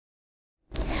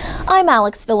I'm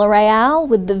Alex Villarreal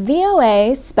with the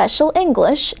VOA Special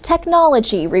English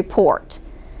Technology Report.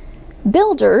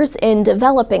 Builders in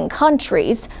developing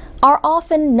countries are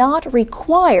often not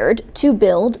required to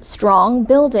build strong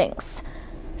buildings.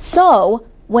 So,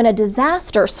 when a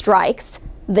disaster strikes,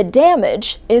 the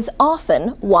damage is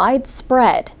often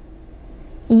widespread.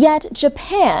 Yet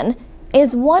Japan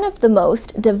is one of the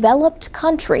most developed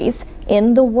countries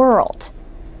in the world.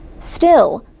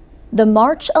 Still, the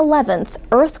March 11th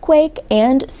earthquake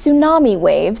and tsunami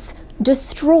waves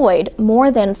destroyed more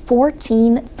than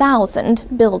 14,000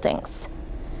 buildings.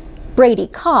 Brady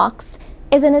Cox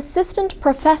is an assistant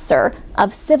professor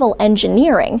of civil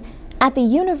engineering at the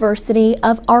University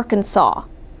of Arkansas.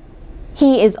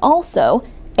 He is also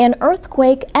an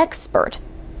earthquake expert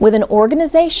with an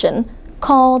organization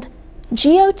called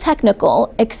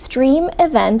Geotechnical Extreme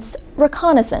Events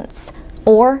Reconnaissance,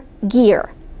 or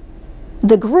GEAR.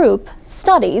 The group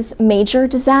studies major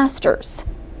disasters.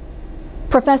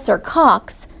 Professor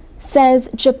Cox says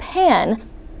Japan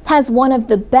has one of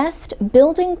the best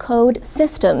building code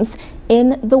systems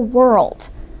in the world.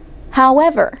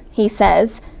 However, he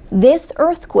says, this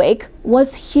earthquake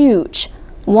was huge,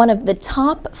 one of the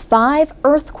top 5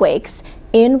 earthquakes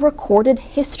in recorded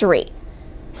history.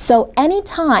 So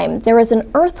anytime there is an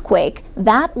earthquake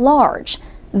that large,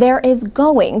 there is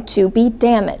going to be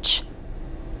damage.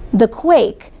 The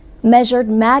quake measured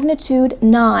magnitude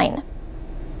 9.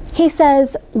 He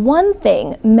says one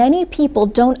thing many people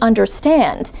don't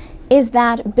understand is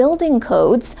that building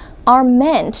codes are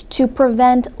meant to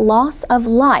prevent loss of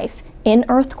life in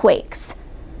earthquakes.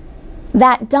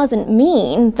 That doesn't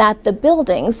mean that the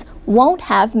buildings won't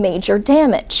have major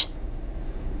damage.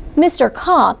 Mr.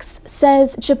 Cox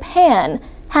says Japan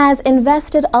has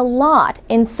invested a lot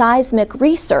in seismic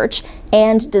research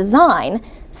and design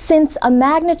since a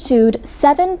magnitude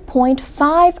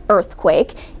 7.5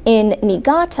 earthquake in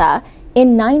Niigata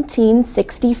in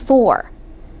 1964.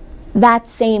 That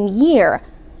same year,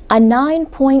 a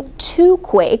 9.2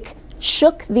 quake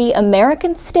shook the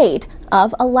American state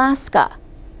of Alaska.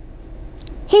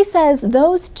 He says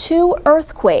those 2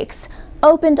 earthquakes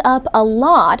opened up a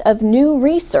lot of new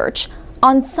research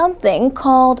on something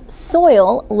called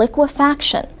soil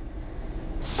liquefaction.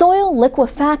 Soil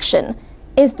liquefaction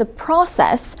is the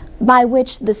process by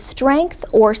which the strength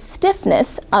or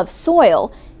stiffness of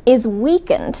soil is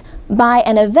weakened by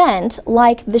an event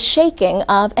like the shaking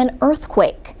of an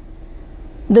earthquake.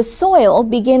 The soil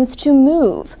begins to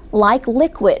move like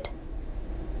liquid.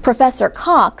 Professor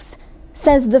Cox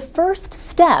says the first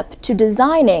step to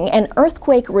designing an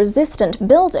earthquake-resistant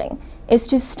building is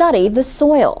to study the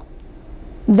soil.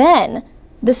 Then,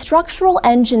 the structural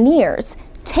engineers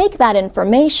take that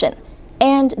information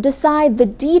and decide the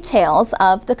details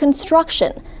of the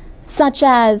construction, such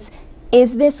as,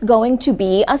 is this going to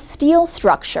be a steel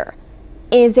structure?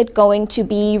 Is it going to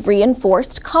be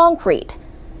reinforced concrete?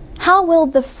 How will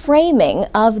the framing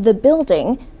of the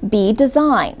building be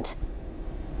designed?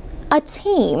 A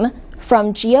team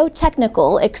from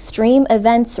Geotechnical Extreme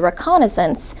Events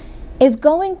Reconnaissance is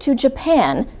going to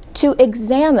Japan to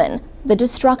examine the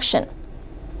destruction.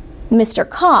 Mr.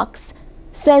 Cox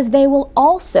says they will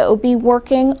also be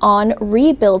working on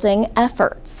rebuilding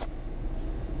efforts.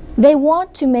 They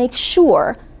want to make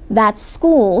sure that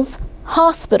schools,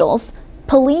 hospitals,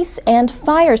 police and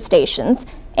fire stations,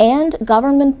 and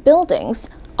government buildings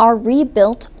are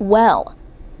rebuilt well.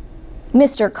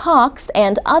 Mr. Cox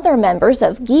and other members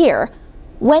of GEAR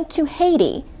went to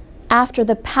Haiti after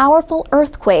the powerful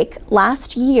earthquake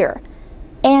last year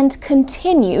and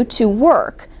continue to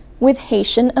work with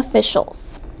Haitian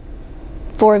officials.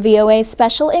 For VOA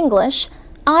Special English,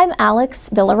 I'm Alex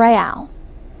Villarreal.